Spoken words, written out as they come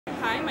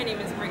Hi, my name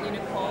is Brittney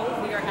Nicole.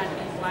 We are at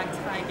the Black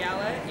Tie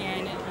Gala,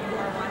 and you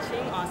are watching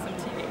Awesome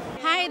TV.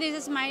 Hi,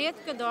 this is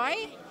Mariette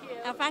Godoy,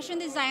 a fashion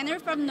designer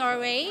from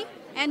Norway,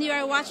 and you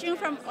are watching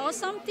from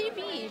Awesome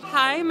TV.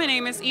 Hi, my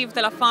name is Yves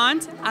de la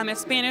Font. I'm a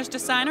Spanish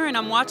designer, and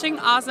I'm watching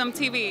Awesome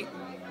TV.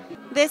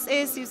 This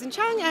is Susan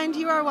Chung, and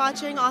you are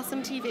watching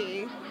Awesome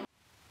TV.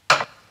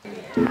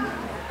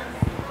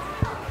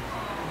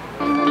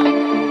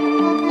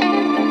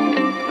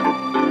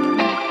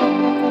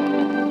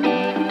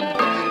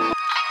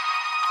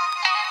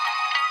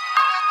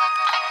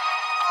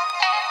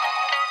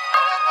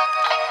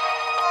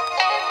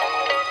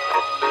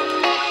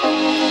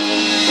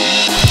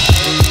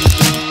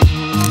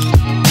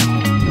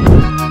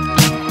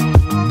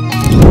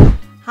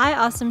 Hi,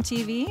 Awesome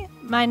TV.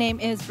 My name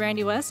is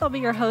Brandy West. I'll be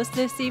your host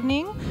this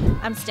evening.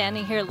 I'm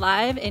standing here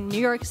live in New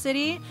York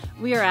City.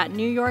 We are at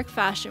New York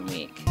Fashion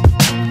Week.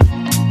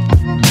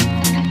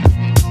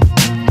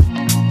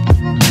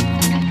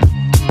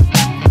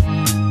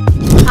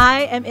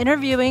 I am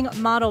interviewing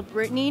model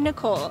Brittney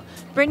Nicole.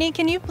 Brittney,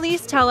 can you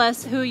please tell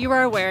us who you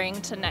are wearing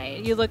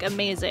tonight? You look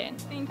amazing.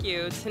 Thank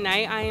you.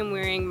 Tonight I am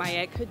wearing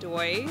Mariette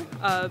Godoy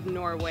of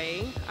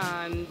Norway.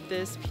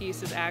 This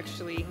piece is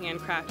actually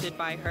handcrafted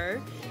by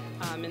her,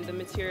 and the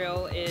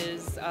material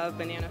is of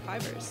banana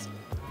fibers.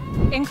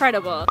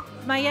 Incredible.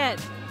 Mariette,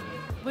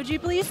 would you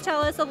please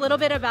tell us a little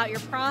bit about your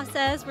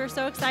process? We're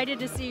so excited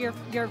to see your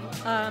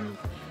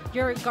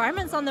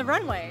garments on the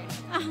runway.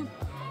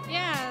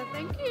 Yeah,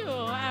 thank you.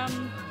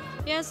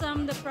 Yes,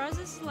 the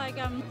process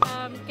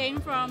came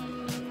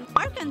from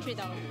our country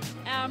though.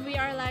 We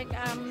are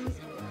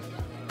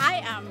I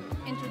am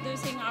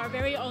introducing our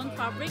very own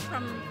fabric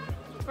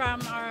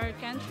from our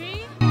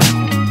country.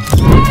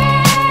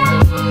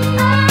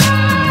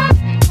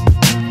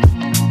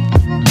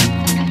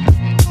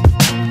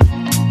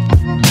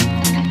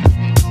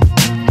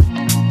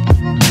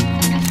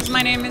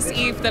 My name is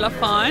Yves de la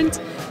Font.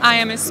 I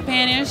am a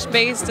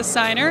Spanish-based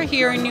designer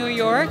here in New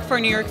York for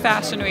New York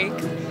Fashion Week.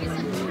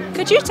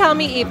 Could you tell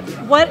me, Yves,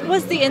 what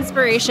was the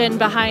inspiration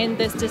behind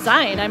this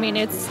design? I mean,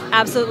 it's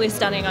absolutely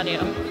stunning on you.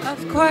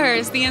 Of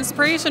course, the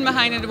inspiration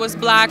behind it was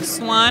Black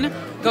Swan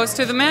goes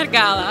to the Met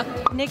Gala.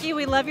 Nikki,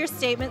 we love your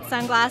statement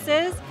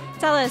sunglasses.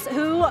 Tell us,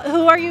 who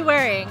are you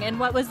wearing and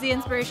what was the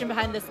inspiration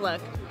behind this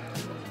look?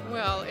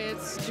 Well,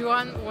 it's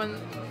Johan van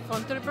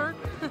Fonterberg.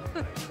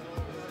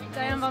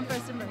 Diane von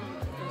Furstenberg.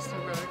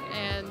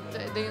 And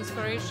the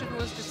inspiration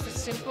was just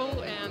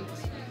simple and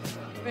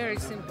very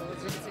simple,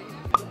 as you see.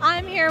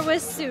 I'm here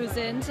with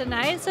Susan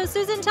tonight. So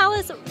Susan, tell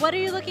us, what are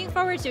you looking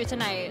forward to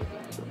tonight?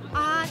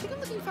 I think I'm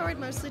looking forward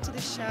mostly to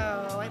the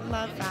show. I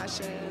love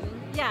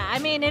fashion. Yeah, I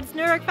mean, it's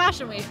New York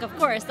Fashion Week, of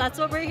course. That's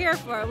what we're here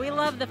for. We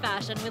love the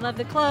fashion. We love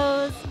the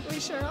clothes. We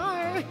sure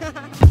are.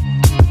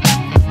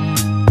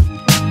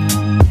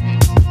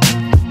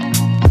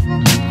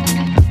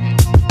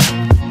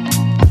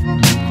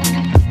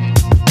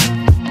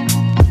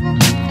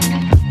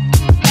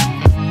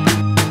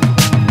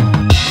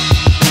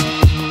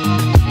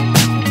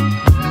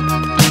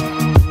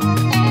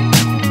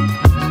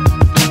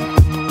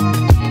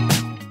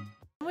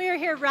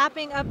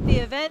 Wrapping up the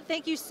event.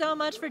 Thank you so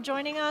much for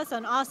joining us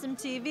on Awesome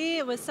TV.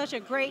 It was such a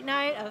great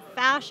night of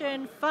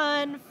fashion,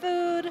 fun,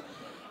 food.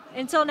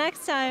 Until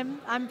next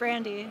time, I'm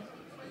Brandy.